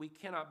know we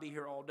cannot be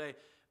here all day,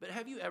 but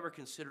have you ever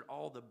considered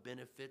all the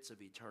benefits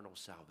of eternal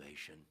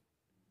salvation?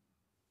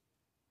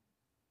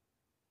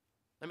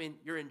 I mean,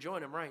 you're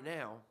enjoying them right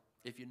now.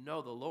 If you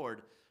know the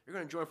Lord, you're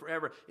going to enjoy them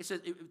forever. It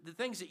says the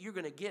things that you're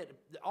going to get,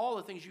 all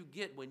the things you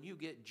get when you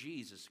get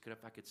Jesus,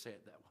 if I could say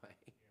it that way.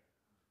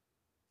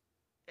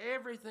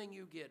 Everything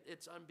you get,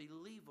 it's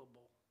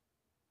unbelievable.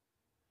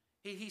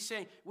 He's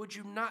saying, would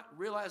you not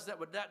realize that?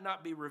 Would that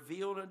not be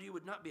revealed unto you?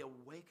 Would not be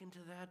awakened to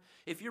that?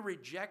 If you're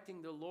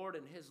rejecting the Lord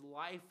and his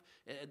life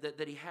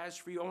that he has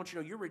for you, I want you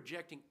to know you're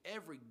rejecting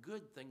every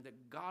good thing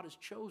that God has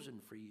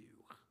chosen for you.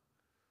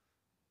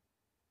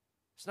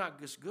 It's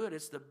not just good,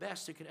 it's the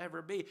best it could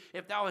ever be.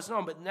 If thou hast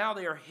known, but now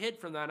they are hid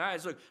from thine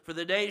eyes. Look, for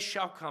the days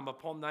shall come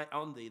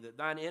on thee, that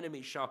thine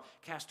enemies shall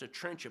cast a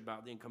trench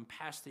about thee, and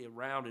compass thee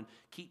around, and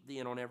keep thee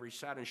in on every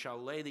side, and shall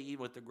lay thee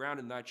even with the ground,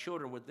 and thy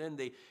children within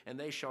thee, and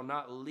they shall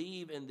not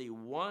leave in thee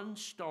one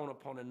stone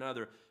upon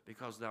another,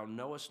 because thou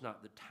knowest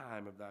not the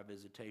time of thy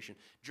visitation.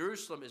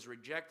 Jerusalem is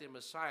rejecting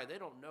Messiah. They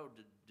don't know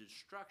the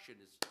destruction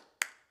is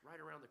right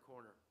around the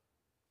corner.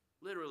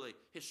 Literally,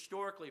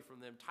 historically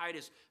from them,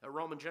 Titus, a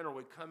Roman general,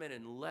 would come in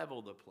and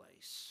level the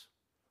place.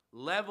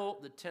 Level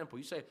the temple.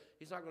 You say,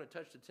 he's not going to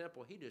touch the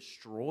temple. He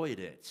destroyed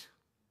it.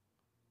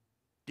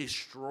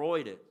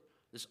 Destroyed it.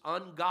 This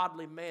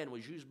ungodly man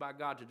was used by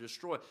God to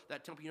destroy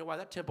that temple. You know why?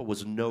 That temple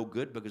was no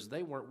good, because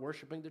they weren't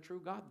worshiping the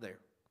true God there.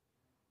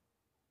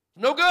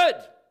 No good.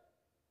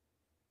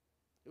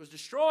 It was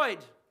destroyed.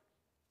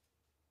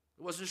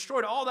 It was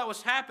destroyed. All that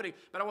was happening.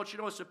 But I want you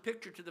to know it's a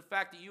picture to the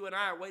fact that you and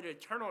I are awaiting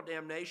eternal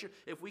damnation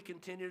if we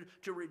continue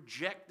to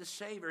reject the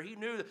Savior. He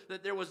knew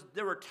that there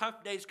were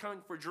tough days coming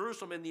for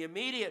Jerusalem in the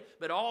immediate,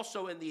 but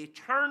also in the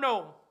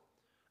eternal.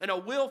 And a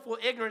willful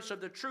ignorance of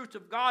the truth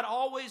of God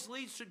always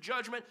leads to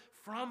judgment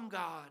from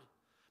God.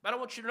 But I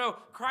want you to know,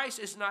 Christ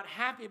is not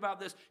happy about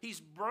this. He's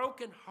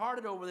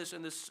brokenhearted over this,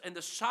 and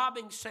the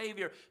sobbing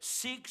Savior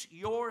seeks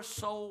your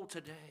soul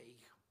today.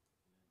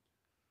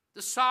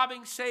 The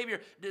sobbing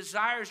Savior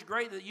desires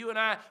greatly that you and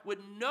I would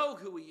know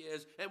who he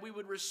is, and we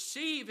would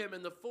receive him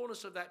in the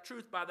fullness of that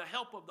truth by the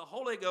help of the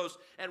Holy Ghost,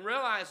 and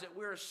realize that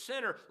we're a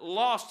sinner,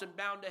 lost and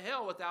bound to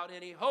hell without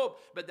any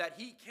hope, but that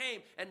he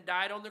came and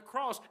died on the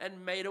cross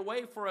and made a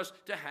way for us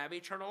to have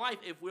eternal life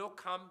if we'll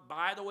come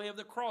by the way of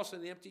the cross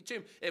and the empty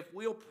tomb. If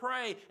we'll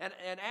pray and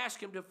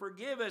ask him to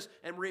forgive us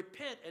and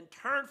repent and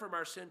turn from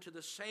our sin to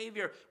the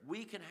Savior,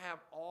 we can have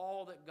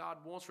all that God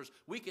wants for us.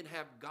 We can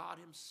have God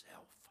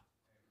himself,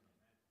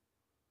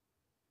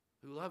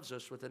 who loves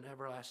us with an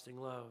everlasting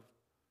love.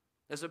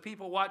 As the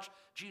people watched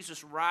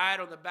Jesus ride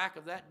on the back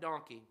of that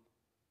donkey,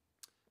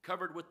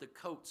 covered with the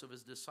coats of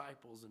his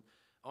disciples, and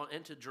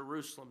into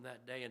Jerusalem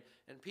that day,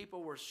 and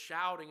people were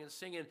shouting and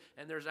singing,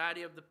 and there's the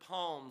idea of the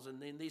palms,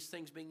 and then these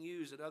things being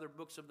used in other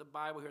books of the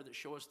Bible here that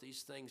show us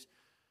these things.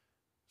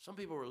 Some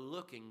people were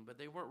looking, but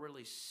they weren't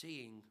really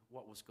seeing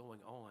what was going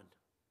on.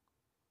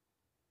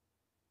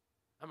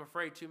 I'm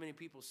afraid too many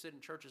people sit in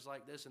churches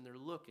like this, and they're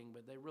looking,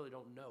 but they really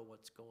don't know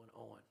what's going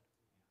on.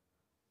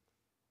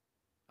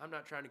 I'm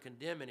not trying to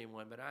condemn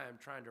anyone, but I am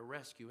trying to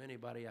rescue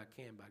anybody I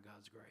can by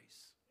God's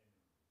grace.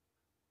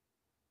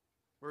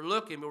 We're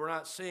looking, but we're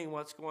not seeing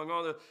what's going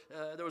on.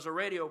 There was a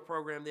radio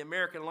program, The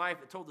American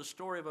Life, that told the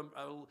story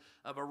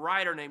of a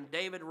writer named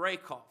David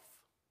Rakoff.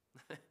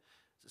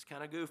 This is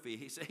kind of goofy.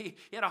 He said he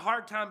had a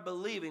hard time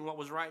believing what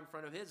was right in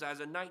front of his eyes.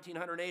 In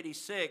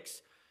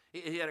 1986,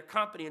 he had a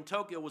company in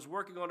Tokyo was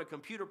working on a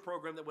computer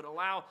program that would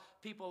allow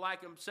people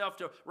like himself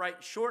to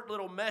write short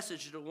little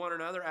messages to one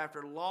another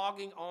after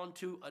logging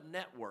onto a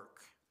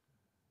network.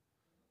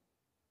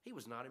 He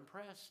was not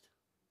impressed.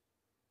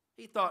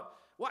 He thought,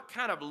 what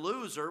kind of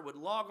loser would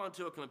log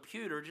onto a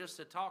computer just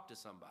to talk to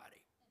somebody?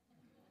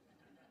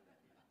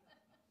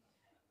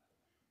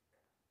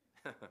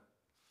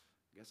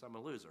 Guess I'm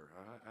a loser.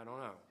 I don't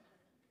know.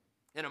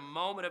 In a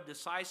moment of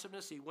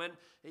decisiveness, he went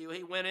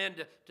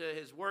into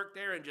his work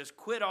there and just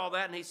quit all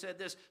that, and he said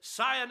this,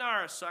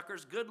 sayonara,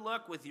 suckers, good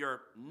luck with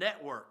your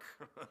network.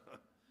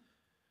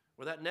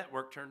 Well, that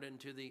network turned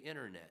into the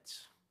internet.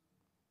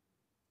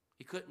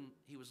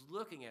 He was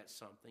looking at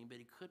something, but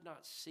he could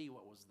not see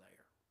what was there.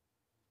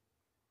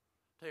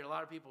 I'll tell you, a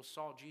lot of people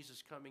saw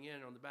Jesus coming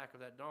in on the back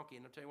of that donkey,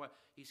 and I'll tell you what,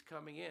 he's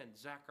coming in.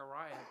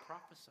 Zechariah had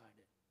prophesied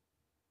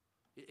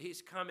it.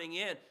 He's coming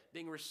in,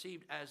 being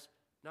received as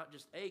not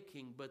just a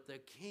king, but the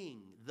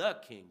king, the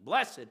king.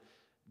 Blessed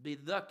be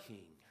the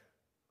king.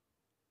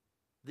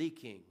 The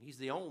king. He's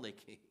the only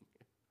king.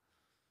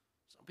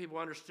 Some people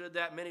understood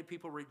that. Many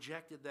people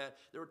rejected that.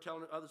 They were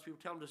telling others people,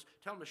 tell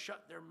them to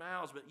shut their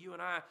mouths. But you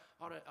and I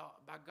ought to,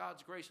 by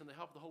God's grace and the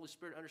help of the Holy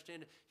Spirit,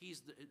 understand that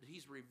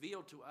He's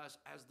revealed to us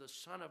as the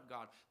Son of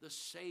God, the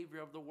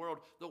Savior of the world,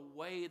 the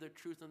way, the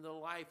truth, and the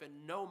life.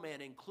 And no man,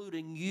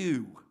 including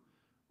you,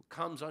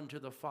 comes unto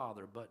the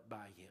Father but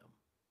by Him.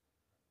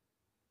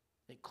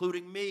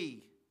 Including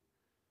me,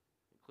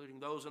 including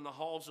those in the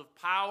halls of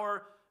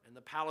power and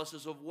the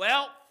palaces of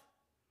wealth,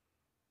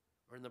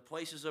 or in the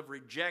places of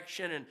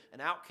rejection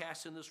and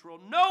outcasts in this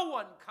world. No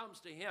one comes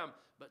to Him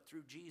but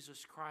through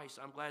Jesus Christ.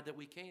 I'm glad that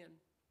we can.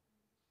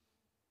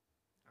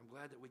 I'm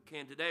glad that we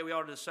can. Today we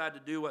ought to decide to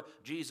do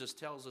what Jesus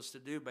tells us to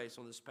do based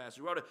on this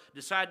passage. We ought to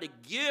decide to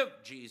give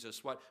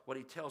Jesus what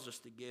He tells us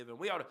to give. And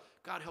we ought to,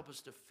 God help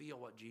us to feel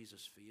what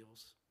Jesus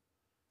feels.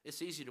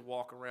 It's easy to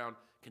walk around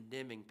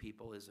condemning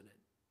people, isn't it?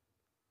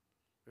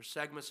 There's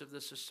segments of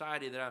this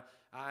society that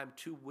I'm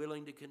too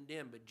willing to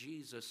condemn, but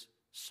Jesus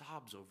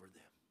sobs over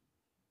them.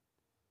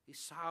 He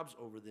sobs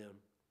over them.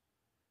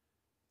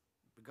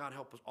 But God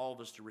help us, all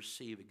of us, to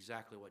receive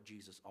exactly what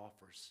Jesus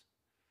offers.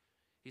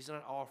 He's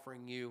not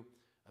offering you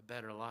a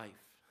better life.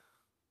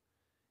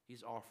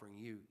 He's offering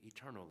you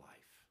eternal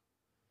life.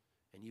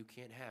 And you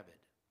can't have it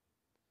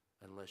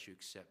unless you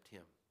accept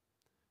Him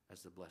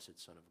as the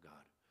blessed Son of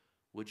God.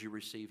 Would you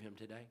receive Him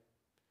today?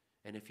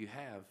 And if you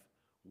have,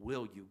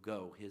 will you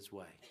go His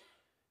way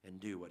and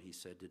do what He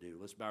said to do?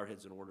 Let's bow our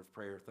heads in a word of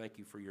prayer. Thank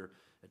you for your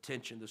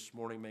attention this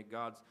morning. May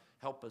God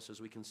help us as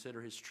we consider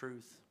His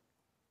truth.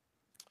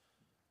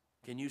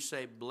 Can you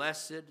say,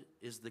 blessed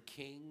is the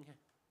King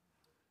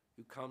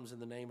who comes in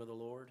the name of the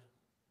Lord?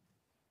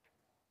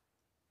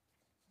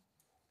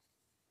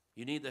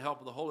 You need the help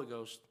of the Holy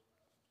Ghost,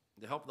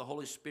 the help of the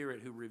Holy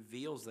Spirit who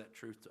reveals that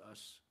truth to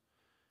us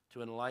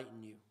to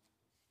enlighten you.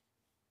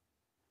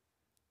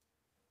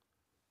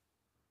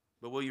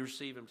 But will you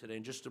receive Him today?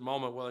 In just a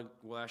moment,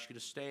 we'll ask you to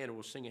stand and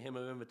we'll sing a hymn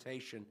of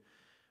invitation.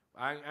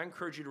 I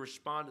encourage you to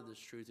respond to this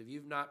truth. If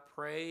you've not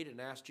prayed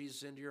and asked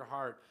Jesus into your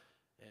heart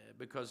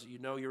because you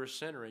know you're a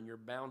sinner and you're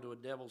bound to a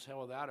devil's hell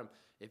without Him,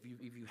 if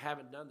you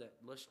haven't done that,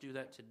 let's do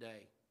that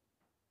today.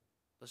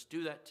 Let's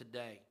do that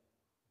today.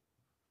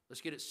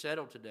 Let's get it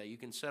settled today. You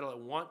can settle it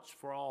once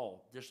for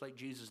all, just like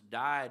Jesus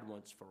died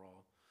once for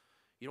all.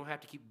 You don't have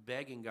to keep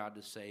begging God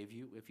to save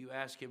you. If you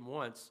ask Him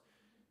once,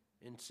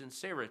 in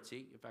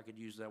sincerity, if I could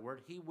use that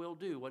word, He will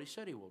do what He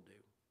said He will do.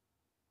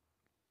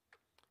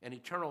 And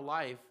eternal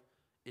life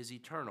is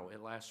eternal.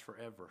 It lasts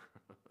forever.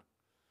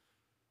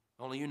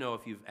 Only you know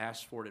if you've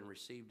asked for it and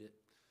received it.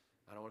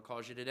 I don't want to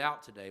cause you to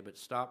doubt today, but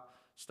stop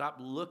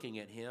looking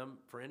at Him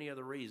for any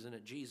other reason,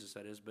 at Jesus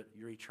that is, but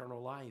your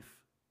eternal life.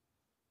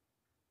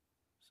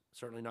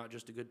 Certainly not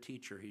just a good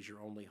teacher. He's your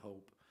only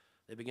hope.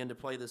 They begin to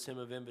play this hymn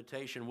of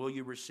invitation. Will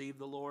you receive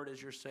the Lord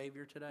as your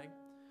Savior today?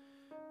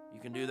 You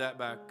can do that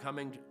by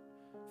coming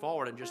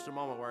forward in just a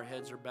moment where our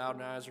heads are bowed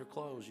and eyes are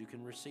closed. You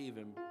can receive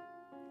Him.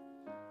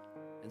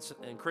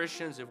 And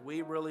Christians, if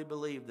we really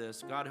believe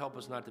this, God help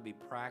us not to be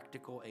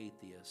practical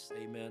atheists.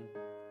 Amen.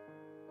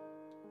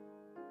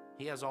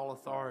 He has all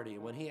authority.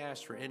 And when He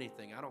asks for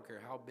anything, I don't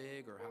care how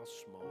big or how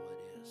small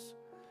it is,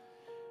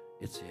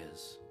 it's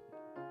His.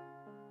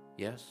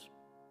 Yes?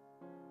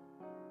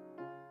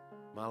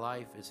 My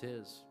life is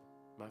His.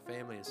 My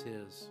family is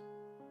His.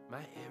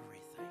 My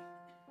everything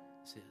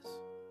is His.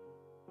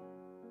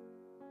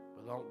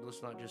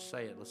 Let's not just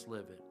say it, let's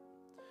live it.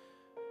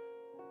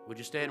 Would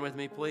you stand with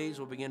me, please?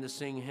 We'll begin to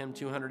sing hymn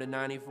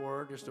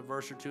 294. Just a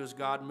verse or two as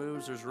God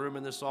moves. There's room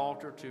in this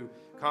altar to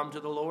come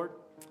to the Lord.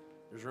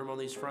 There's room on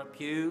these front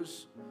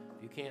pews.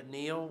 If you can't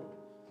kneel,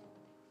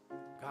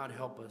 God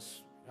help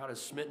us. God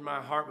has smitten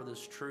my heart with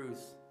His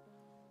truth.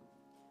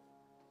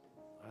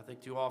 I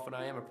think too often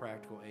I am a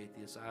practical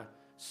atheist. I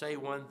say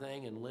one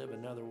thing and live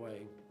another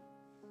way.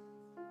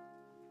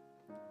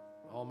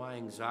 All my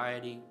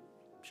anxiety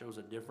shows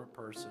a different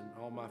person.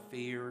 All my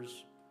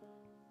fears,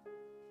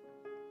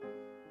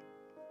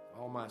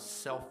 all my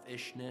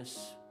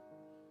selfishness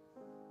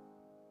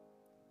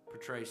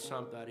portray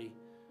somebody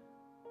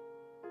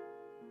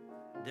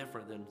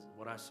different than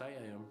what I say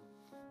I am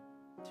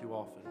too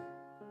often.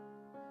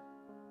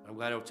 I'm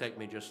glad He'll take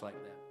me just like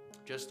that,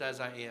 just as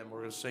I am. We're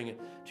going to sing it.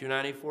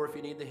 294 if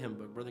you need the hymn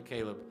book. Brother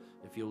Caleb,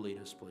 if you'll lead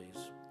us,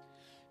 please.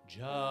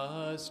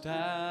 Just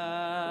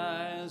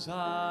as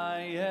I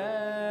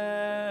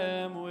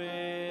am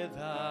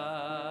without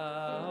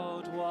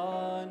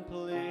one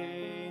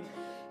plea,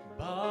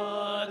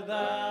 but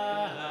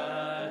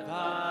that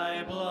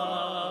thy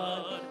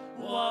blood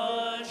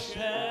was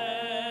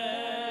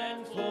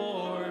shed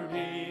for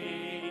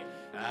me,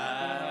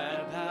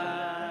 and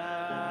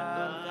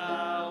that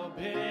thou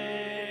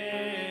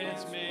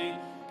bidst me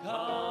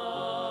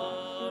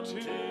come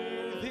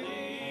to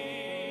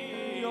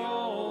thee,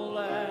 O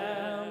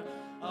Lamb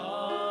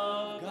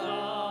of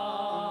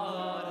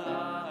God,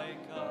 I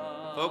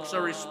come. Folks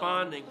are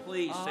responding.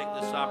 Please take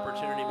this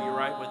opportunity to be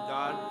right with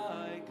God.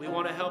 We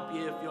want to help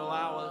you if you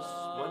allow us.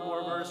 One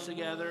more verse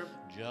together.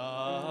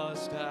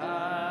 Just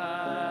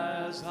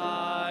as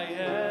I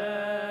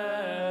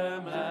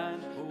am,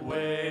 and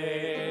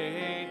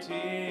waiting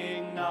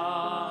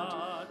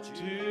not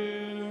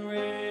to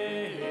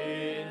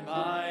rid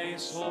my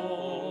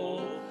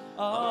soul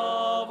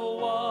of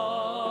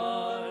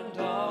one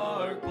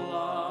dark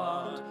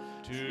blot,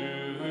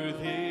 to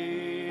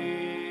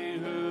thee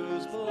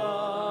whose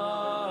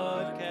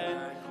blood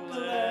can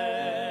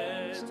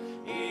cleanse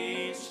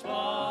each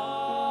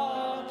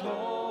spot,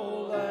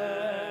 O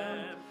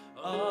Lamb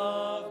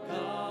of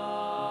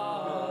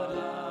God,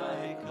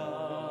 I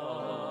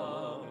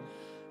come,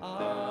 I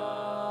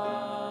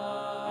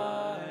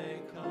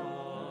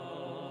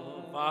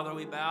come. Father,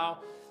 we bow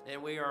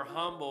and we are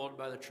humbled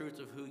by the truth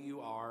of who you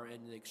are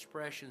and the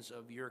expressions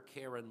of your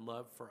care and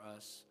love for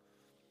us.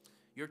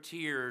 Your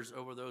tears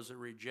over those that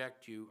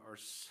reject you are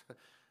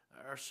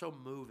so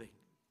moving,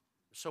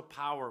 so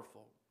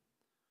powerful.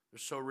 They're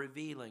so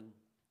revealing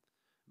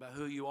about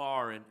who you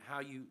are and how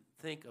you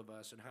think of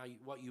us and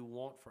what you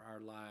want for our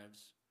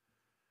lives.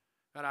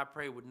 God, I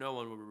pray no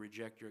one would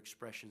reject your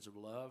expressions of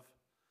love.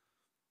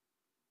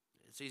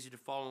 It's easy to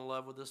fall in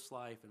love with this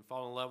life and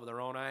fall in love with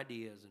our own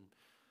ideas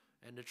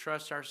and to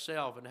trust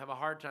ourselves and have a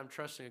hard time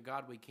trusting a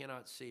God we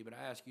cannot see. But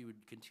I ask you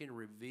would continue to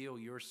reveal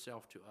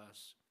yourself to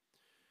us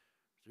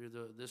through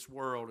this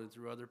world and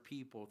through other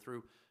people,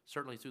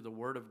 certainly through the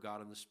Word of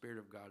God and the Spirit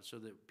of God, so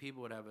that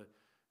people would have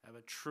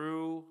a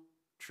true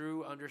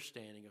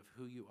understanding of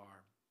who you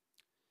are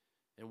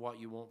and what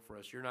you want for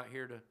us. You're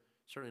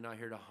certainly not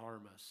here to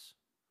harm us.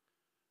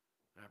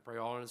 And I pray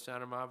all in the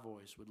sound of my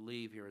voice would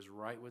leave here as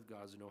right with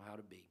God as they know how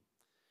to be.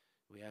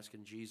 We ask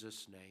in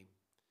Jesus' name.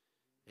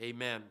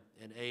 Amen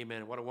and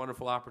amen. What a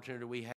wonderful opportunity we have.